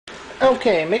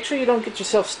Okay, make sure you don't get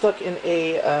yourself stuck in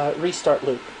a restart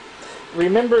loop.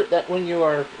 Remember that when you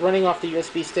are running off the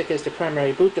USB stick as the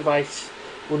primary boot device,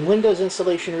 when Windows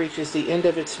installation reaches the end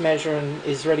of its measure and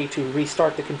is ready to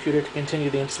restart the computer to continue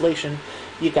the installation,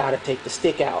 you gotta take the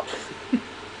stick out.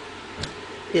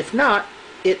 If not,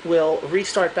 it will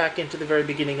restart back into the very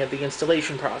beginning of the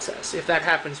installation process. If that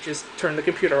happens, just turn the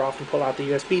computer off and pull out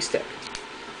the USB stick.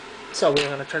 So we're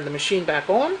going to turn the machine back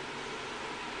on.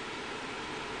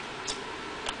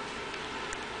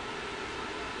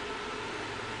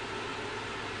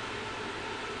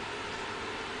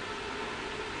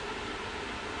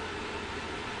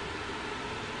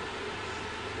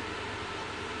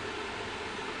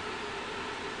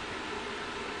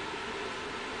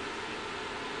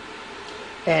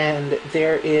 And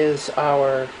there is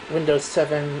our Windows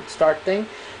 7 start thing.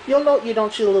 You'll note you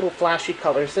don't see the little flashy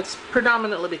colors. That's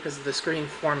predominantly because of the screen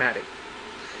formatting.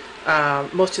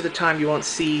 Most of the time you won't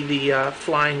see the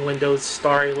flying Windows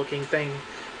starry looking thing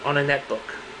on a netbook.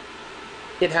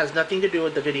 It has nothing to do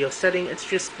with the video setting, it's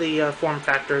just the form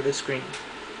factor of the screen.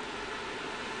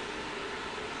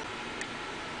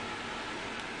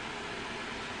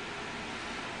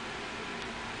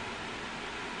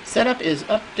 Setup is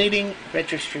updating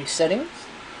registry settings.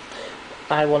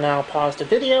 I will now pause the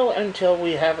video until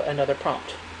we have another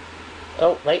prompt.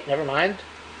 Oh, wait, never mind.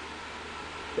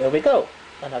 There we go,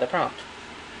 another prompt.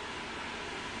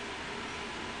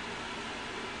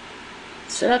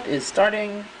 Setup is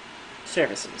starting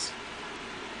services.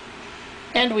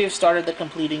 And we have started the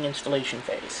completing installation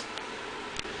phase.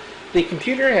 The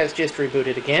computer has just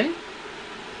rebooted again.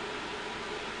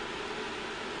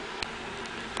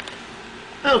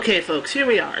 Okay folks, here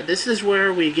we are. This is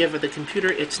where we give the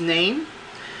computer its name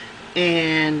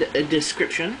and a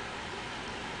description.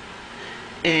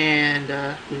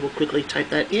 And we will quickly type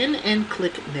that in and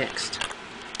click Next.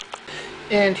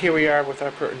 And here we are with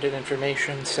our pertinent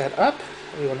information set up.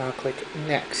 We will now click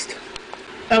Next.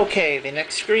 Okay, the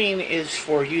next screen is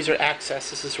for user access.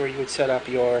 This is where you would set up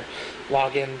your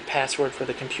login password for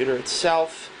the computer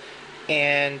itself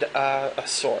and a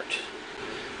sort.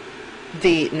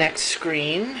 The next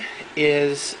screen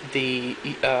is the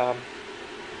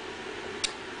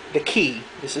key.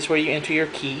 This is where you enter your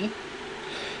key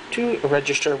to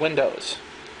register Windows.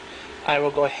 I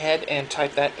will go ahead and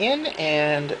type that in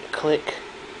and click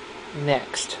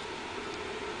Next.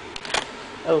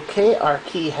 Okay, our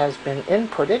key has been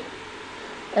inputted,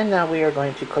 and now we are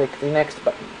going to click the Next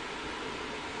button.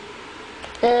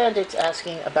 And it's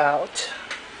asking about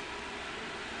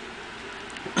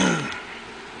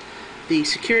the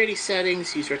security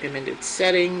settings, use recommended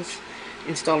settings,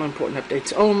 install important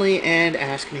updates only, and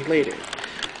ask me later.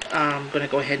 I'm going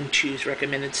to go ahead and choose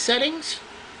recommended settings.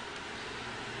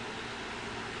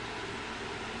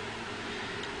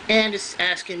 And it's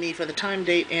asking me for the time,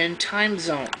 date, and time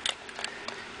zone.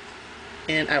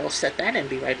 And I will set that and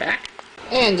be right back.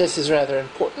 And this is rather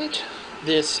important.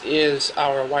 This is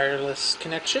our wireless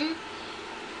connection.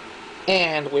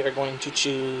 And we are going to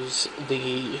choose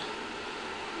the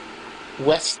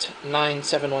West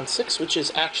 9716, which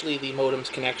is actually the modem's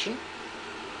connection.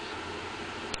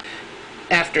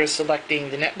 After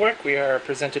selecting the network, we are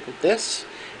presented with this.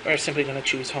 We're simply going to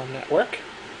choose Home Network.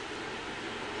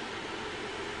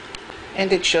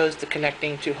 And it shows the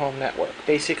connecting to home network.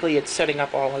 Basically, it's setting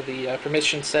up all of the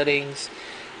permission settings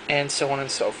and so on and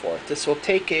so forth. This will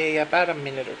take about a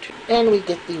minute or two. And we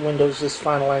get the Windows just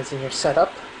finalizing your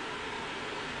setup.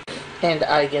 And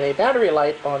I get a battery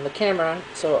light on the camera,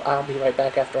 so I'll be right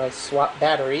back after I swap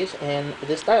batteries and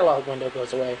this dialog window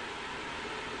goes away,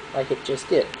 like it just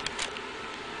did.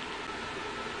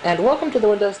 And welcome to the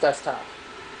Windows desktop.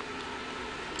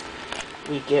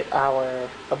 We get our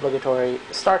obligatory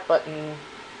start button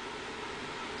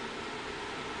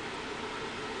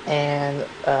and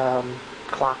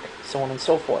clock, so on and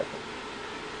so forth.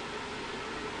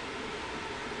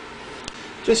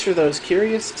 Just for those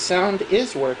curious, sound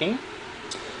is working.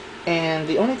 And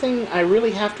the only thing I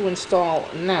really have to install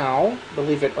now,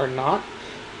 believe it or not,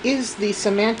 is the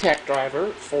Symantec driver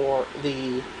for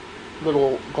the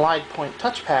little glide point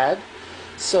touchpad,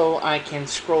 so I can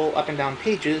scroll up and down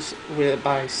pages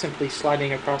by simply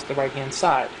sliding across the right hand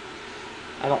side.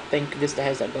 I don't think Vista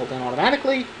has that built in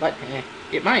automatically, but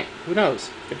it might. Who knows?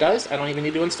 If it does, I don't even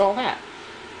need to install that.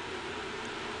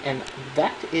 And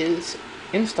that is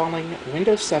installing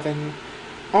Windows 7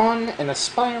 on an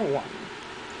Aspire 1.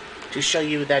 To show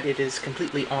you that it is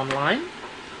completely online,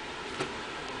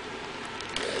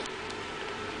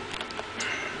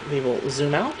 we will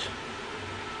zoom out.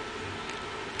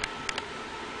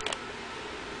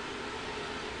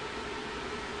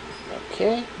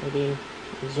 Okay, maybe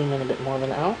zoom in a bit more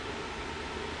than out.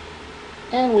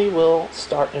 and we will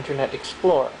start Internet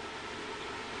Explorer.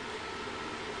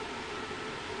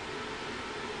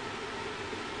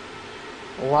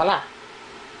 Voila!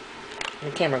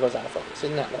 And the camera goes out of focus,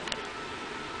 isn't that lovely?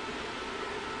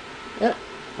 Yep.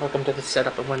 Welcome to the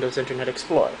setup of Windows Internet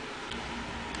Explorer.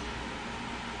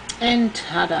 And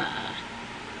ta-da!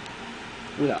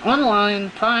 We are online,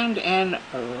 primed, and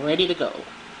ready to go.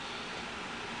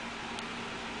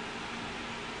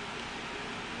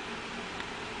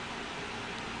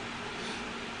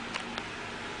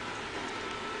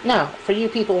 Now, for you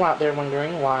people out there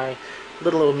wondering why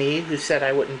little old me, who said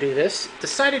I wouldn't do this,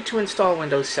 decided to install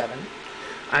Windows 7,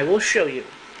 I will show you.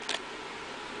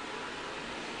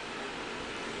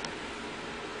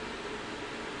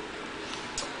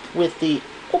 With the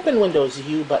Open Windows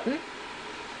U button,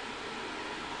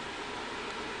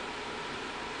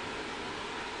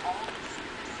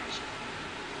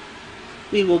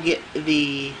 we will get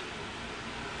the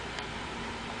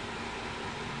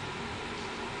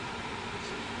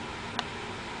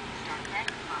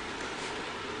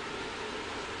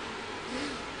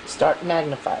Start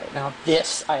Magnifier. Now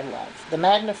this I love. The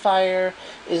magnifier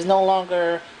is no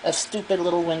longer a stupid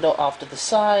little window off to the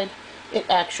side. It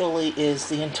actually is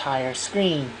the entire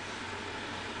screen,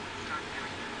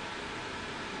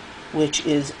 which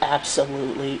is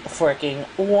absolutely freaking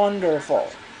wonderful.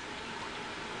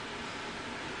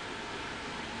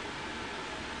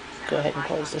 Go ahead and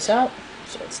close this out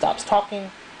so it stops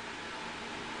talking.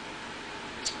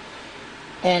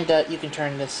 And you can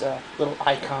turn this little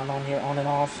icon on here on and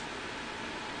off.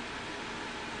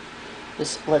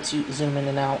 This lets you zoom in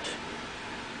and out.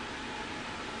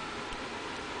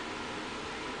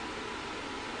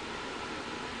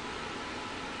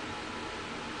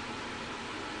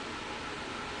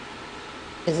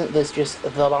 Isn't this just the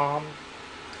bomb?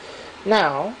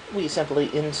 Now, we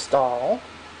simply install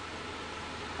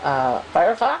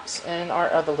Firefox and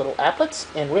our other little applets,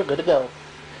 and we're good to go.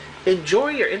 Enjoy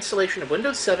your installation of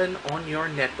Windows 7 on your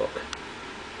netbook.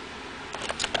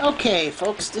 Okay,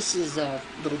 folks, this is a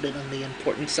little bit on the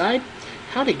important side.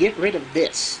 How to get rid of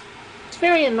this. It's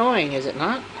very annoying, is it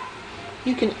not?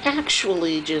 You can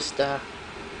actually just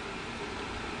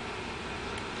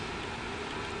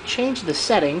change the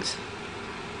settings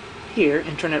here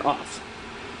and turn it off.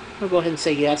 I'll go ahead and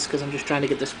say yes because I'm just trying to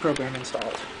get this program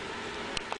installed.